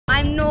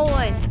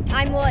Nolan.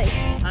 I'm Royce.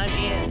 I'm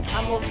Ian.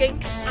 I'm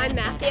Wulfgang. I'm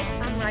Matthew.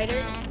 I'm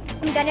Ryjder.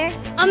 I'm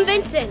Gunnar. I'm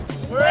Vincent.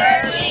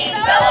 We're Team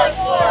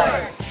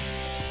Velosport!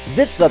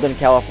 This Southern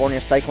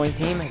California cycling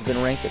team has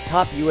been ranked the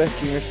top U.S.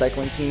 junior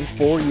cycling team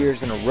 4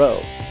 years in a row.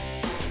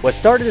 What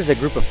started as a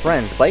group of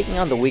friends biking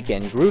on the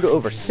weekend grew to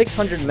over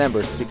 600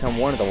 members to become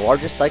one of the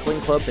largest cycling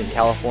clubs in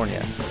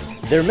California.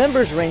 Their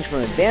members range from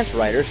advanced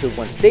riders who have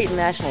won state and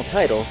national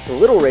titles to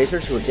little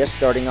racers who are just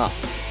starting off.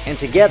 And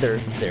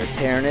together, they're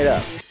tearing it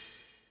up.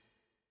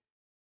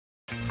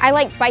 I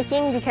like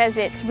biking because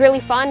it's really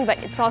fun, but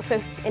it's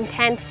also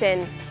intense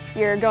and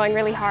you're going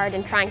really hard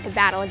and trying to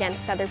battle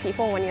against other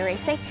people when you're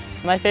racing.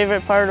 My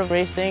favorite part of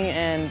racing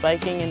and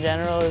biking in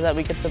general is that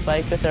we get to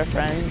bike with our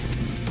friends.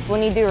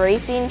 When you do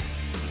racing,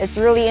 it's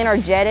really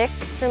energetic.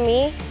 For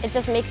me, it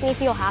just makes me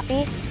feel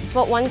happy.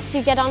 But once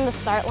you get on the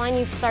start line,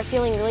 you start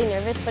feeling really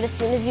nervous, but as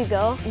soon as you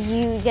go,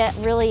 you get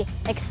really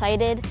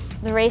excited.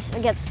 The race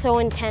gets so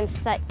intense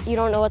that you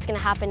don't know what's going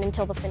to happen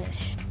until the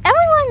finish.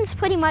 Everyone's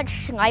pretty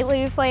much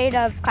slightly afraid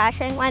of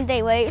crashing when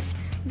they race,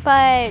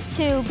 but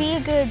to be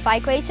a good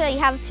bike racer, you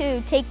have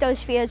to take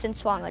those fears and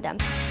swallow them.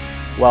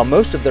 While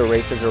most of their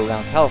races are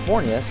around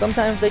California,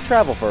 sometimes they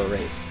travel for a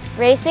race.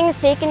 Racing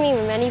has taken me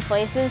many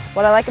places.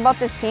 What I like about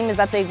this team is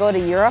that they go to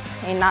Europe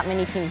and not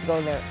many teams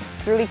go there.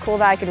 It's really cool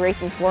that I could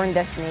race in foreign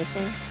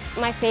destinations.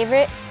 My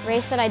favorite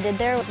race that I did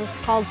there was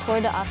called Tour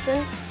de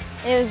Essen.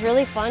 It was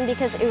really fun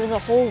because it was a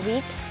whole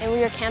week and we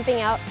were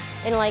camping out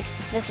in like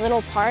this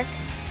little park,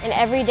 and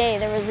every day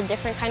there was a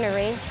different kind of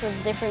race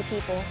with different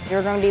people.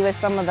 You're going to be with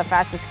some of the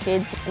fastest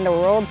kids in the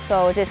world,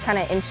 so it's just kind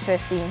of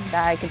interesting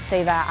that I could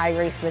say that I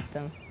race with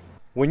them.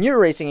 When you're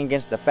racing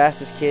against the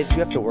fastest kids, you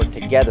have to work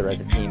together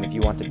as a team if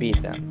you want to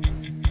beat them.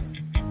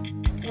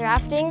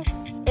 Drafting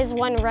is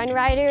when one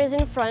rider is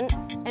in front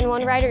and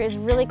one rider is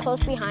really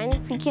close behind.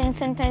 We can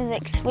sometimes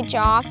like switch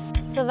off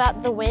so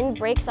that the wind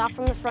breaks off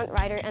from the front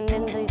rider and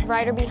then the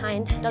rider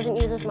behind doesn't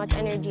use as much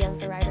energy as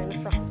the rider in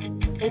the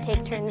front. They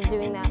take turns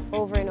doing that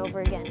over and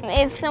over again.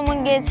 If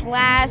someone gets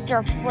last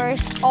or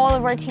first, all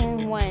of our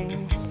team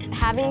wins.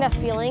 Having that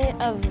feeling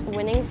of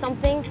winning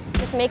something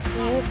just makes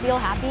you feel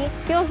happy. It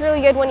feels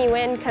really good when you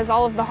win because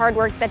all of the hard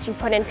work that you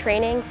put in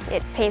training,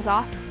 it pays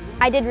off.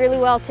 I did really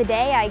well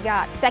today. I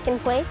got second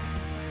place.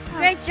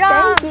 Great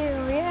job! Thank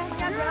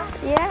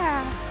you.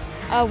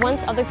 Yeah.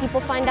 Once other people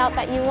find out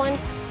that you won,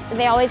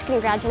 they always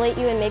congratulate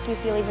you and make you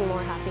feel even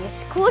more happy.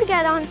 It's cool to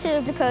get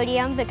onto the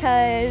podium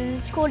because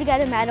it's cool to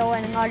get a medal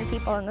and a lot of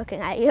people are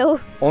looking at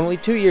you. Only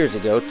 2 years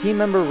ago, team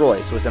member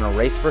Royce was in a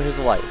race for his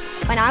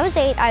life. When I was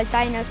 8, I was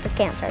diagnosed with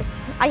cancer.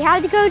 I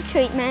had to go to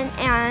treatment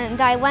and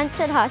I went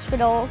to the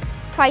hospital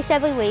twice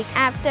every week.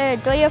 After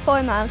 3 or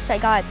 4 months, I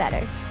got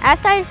better.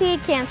 After I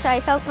defeated cancer,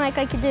 I felt like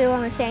I could do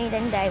almost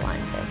anything that I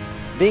wanted to.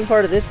 Being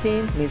part of this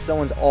team means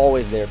someone's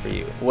always there for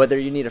you, whether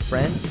you need a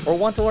friend or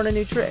want to learn a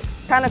new trick.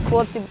 Kind of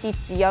cool to teach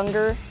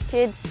younger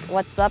kids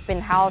what's up and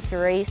how to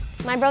race.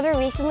 My brother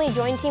recently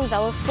joined Team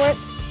Velosport,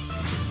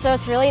 so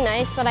it's really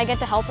nice that I get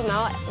to help him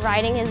out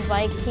riding his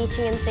bike,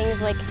 teaching him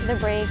things like the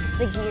brakes,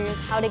 the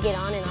gears, how to get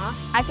on and off.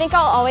 I think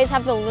I'll always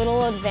have the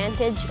little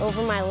advantage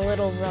over my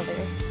little brother.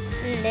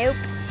 Nope.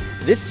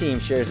 This team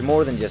shares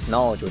more than just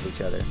knowledge with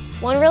each other.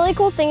 One really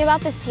cool thing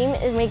about this team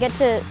is we get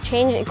to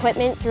change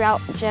equipment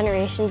throughout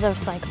generations of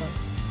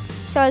cyclists.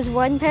 So as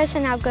one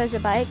person outgrows a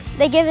bike,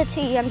 they give it to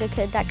a younger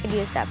kid that could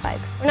use that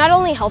bike. We're not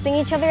only helping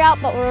each other out,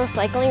 but we're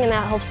recycling, and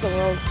that helps the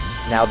world.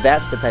 Now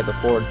that's the type of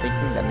forward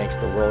thinking that makes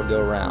the world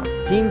go round.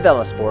 Team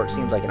Velosport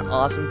seems like an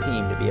awesome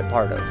team to be a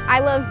part of. I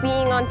love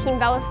being on Team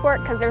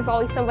Velosport because there's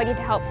always somebody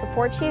to help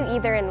support you,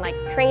 either in like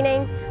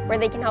training, where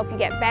they can help you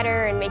get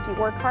better and make you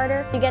work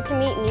harder. You get to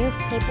meet new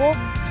people,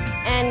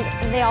 and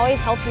they always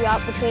help you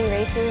out between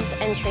races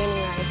and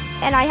training rides.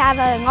 And I have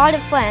a lot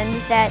of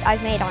friends that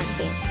I've made on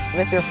the team.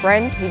 With your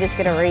friends, you just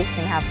get to race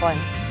and have fun.